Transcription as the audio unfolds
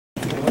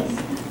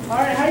All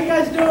right, how you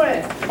guys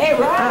doing? Hey,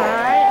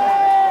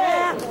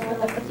 right.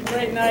 It's a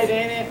great night,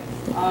 ain't it?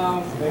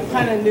 I'm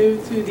kind of new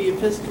to the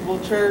Episcopal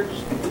Church,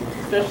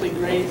 especially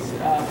Grace.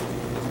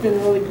 It's been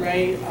really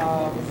great.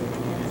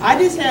 I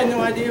just had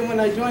no idea when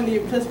I joined the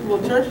Episcopal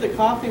Church that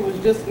coffee was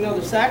just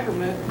another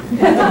sacrament.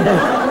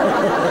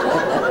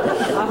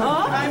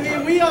 I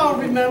mean, we all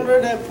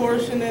remember that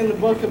portion in the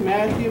book of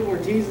Matthew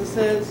where Jesus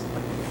says,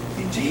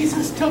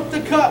 Jesus took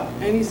the cup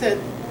and he said,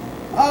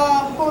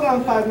 hold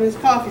on 5 minutes,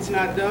 coffee's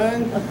not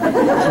done.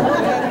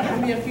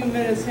 Give me a few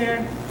minutes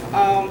here.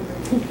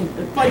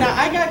 But now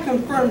I got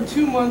confirmed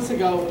 2 months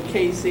ago with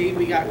Casey.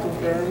 We got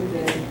confirmed.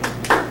 And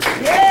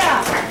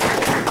Yeah!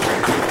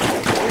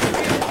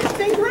 It's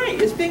been great.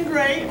 It's been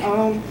great.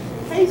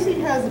 Casey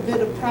has a bit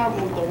of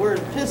problem with the word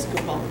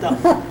Episcopal, though.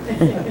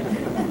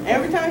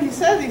 Every time he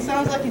says it, he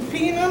sounds like he's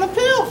peeing on a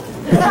pill.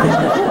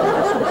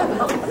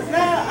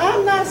 Now,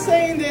 I'm not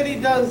saying that he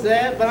does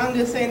that, but I'm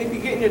just saying if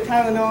you're getting your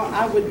Tylenol,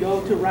 I would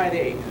go to Rite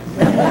Aid.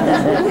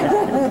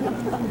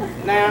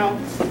 Now,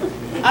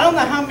 I don't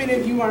know how many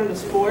of you are into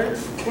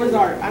sports. Where's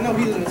Art? I know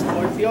he's into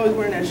sports. He's always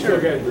wearing that shirt.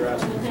 Still getting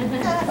dressed.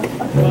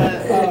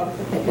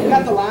 But we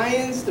got the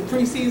Lions. The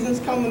preseason's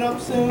coming up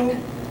soon.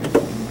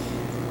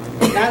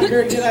 Not a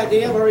very good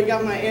idea. I've already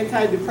got my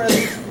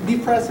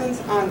antidepressants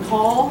on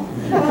call,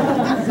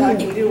 so I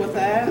can deal with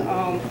that.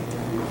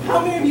 How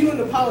many of you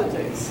into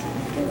politics?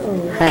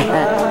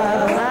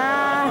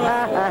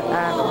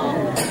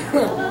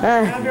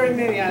 Not very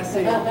many, I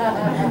see.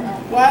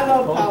 Well, I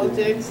love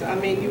politics. I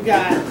mean, you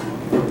got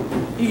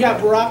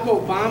Barack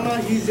Obama.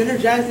 He's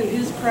energizing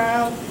his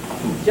crowd.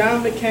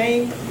 John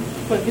McCain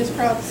put his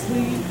crowd to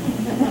sleep.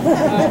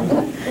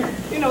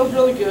 It's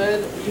really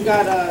good. You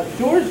got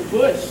George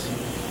Bush.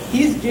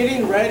 He's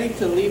getting ready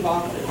to leave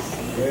office.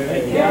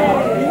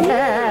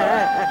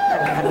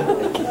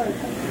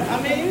 I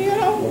mean,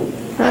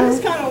 I'm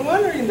just kind of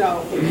wondering,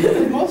 though.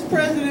 Most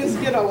presidents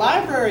get a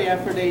library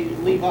after they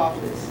leave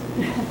office.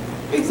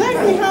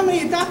 Exactly how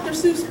many Dr.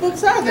 Seuss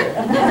books are there?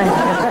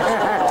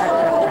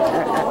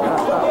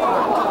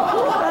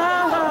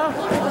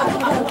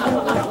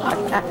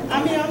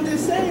 I mean, I'm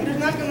just saying, there's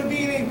not going to be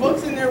any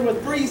books in there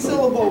with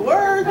 3-syllable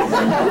words. There's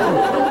going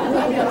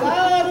to be a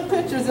lot of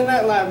pictures in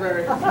that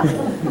library.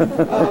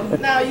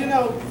 Now,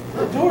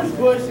 George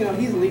Bush,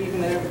 he's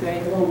leaving and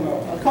everything.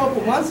 A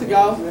couple months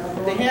ago,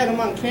 they had him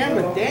on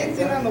camera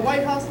dancing on the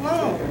White House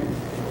lawn.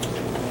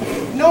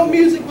 No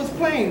music was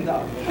playing,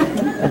 though.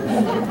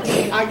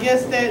 I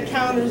guess that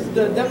counters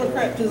the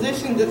Democrat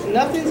position that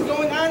nothing's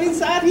going on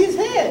inside his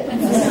head.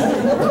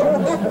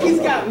 He's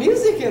got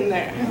music in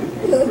there.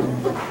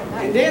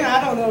 And then,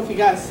 I don't know if you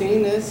guys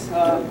seen this,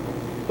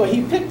 but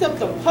he picked up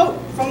the Pope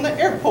from the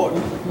airport.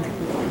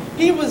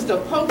 He was the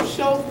Pope's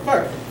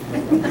chauffeur.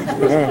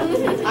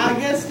 I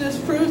guess this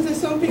proves that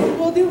some people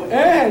will do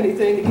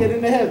anything to get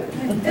into heaven.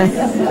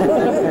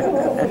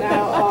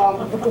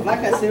 Now, like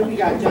I said, we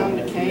got John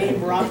McCain,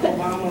 Barack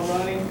Obama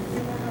running.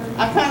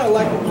 I kind of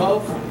like them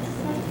both.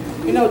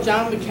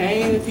 John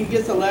McCain, if he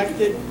gets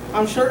elected,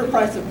 I'm sure the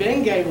price of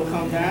Bengay will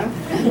come down.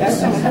 That's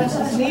some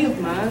special need of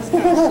mine. It's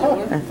kind of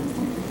sore.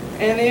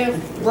 And if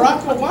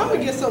Barack Obama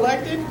gets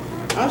elected,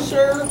 I'm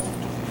sure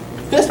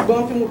fist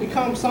bumping will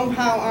become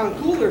somehow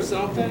uncool or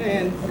something.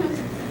 And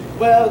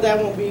well, that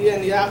won't be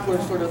any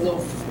awkward for the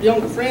little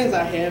younger friends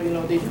I have.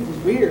 They do this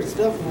weird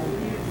stuff.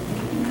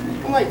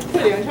 I'm like,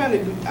 quit it. I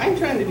ain't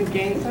trying to do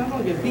games. I'm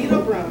gonna get beat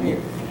up around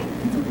here.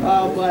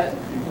 But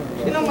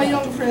my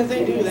younger friends,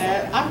 they do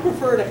that. I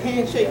prefer to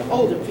handshake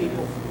older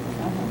people.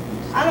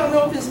 I don't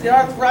know if it's the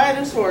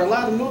arthritis or a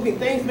lot of moving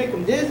things make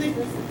them dizzy,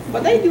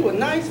 but they do a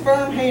nice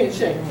firm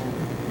handshake.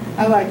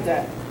 I like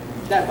that.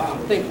 That bomb.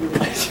 Thank you very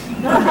much.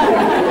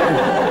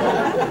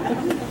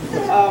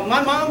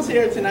 My mom's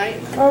here tonight.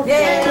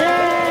 Yay!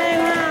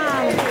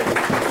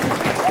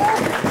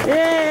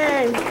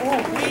 Yay!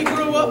 We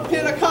grew up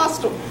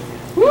Pentecostal.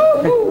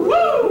 Woo!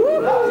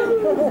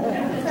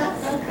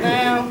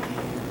 Now,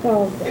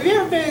 have you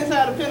ever been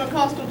inside a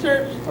Pentecostal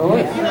church? Oh,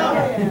 yeah.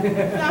 You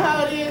know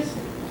how it is?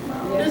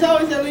 There's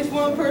always at least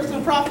one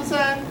person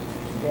prophesying,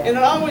 and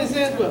it always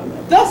ends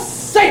with, "Thus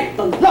saith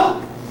the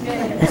Lord."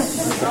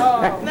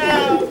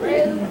 Now,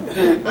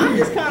 I'm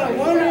just kind of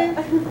wondering,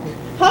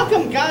 how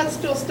come God's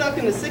still stuck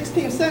in the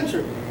 16th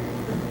century?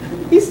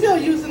 He's still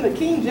using the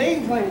King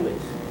James language.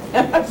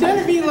 Shouldn't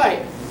it be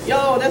like,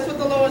 "Yo, that's what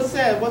the Lord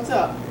said, what's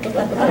up?" I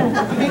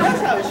mean,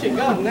 that's how it should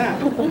go now.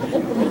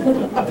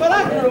 But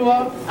I grew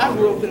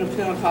up in a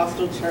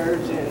Pentecostal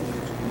church, and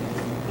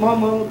my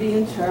mom would be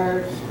in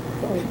church.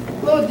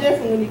 A little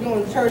different when you go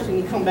in church and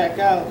you come back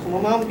out. So my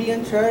mom would be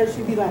in church,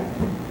 she'd be like,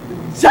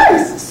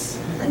 "Jesus!"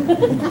 She'd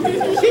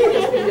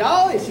just be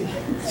yelling,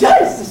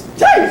 "Jesus,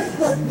 Jesus!"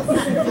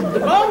 The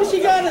moment she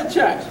got in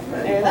church,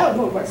 and that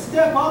was going to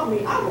step off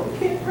me, I would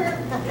kick her.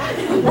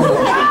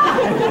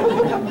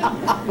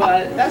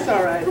 But that's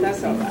all right,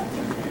 that's all right.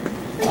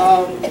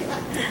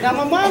 Now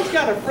my mom's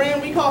got a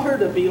friend, we call her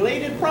the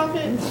belated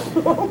prophet.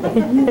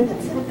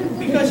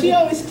 Because she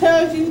always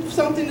tells you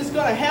something is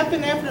going to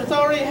happen after it's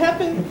already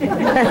happened.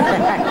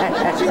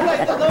 She's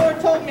like, the Lord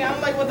told me.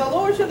 I'm like, well, the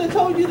Lord should have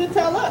told you to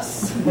tell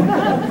us.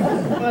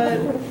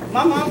 But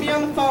my mom be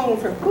on the phone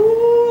with her.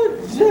 Ooh,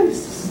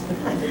 Jesus.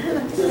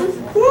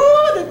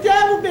 Ooh, the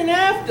devil been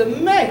after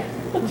me.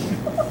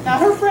 Now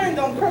her friend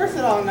don't curse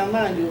at all, now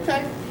mind you,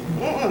 okay?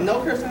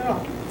 No cursing at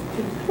all.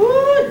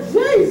 Ooh,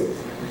 Jesus.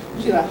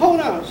 She's like, hold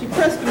on. She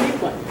pressed the mute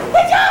button.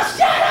 Would y'all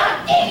shut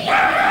up?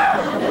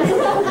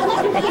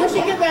 When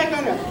she get back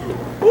on there,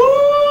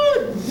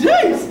 ooh,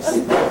 Jesus.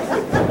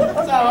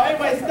 So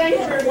anyways, thank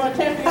you very much.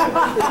 Happy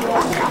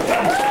Easter.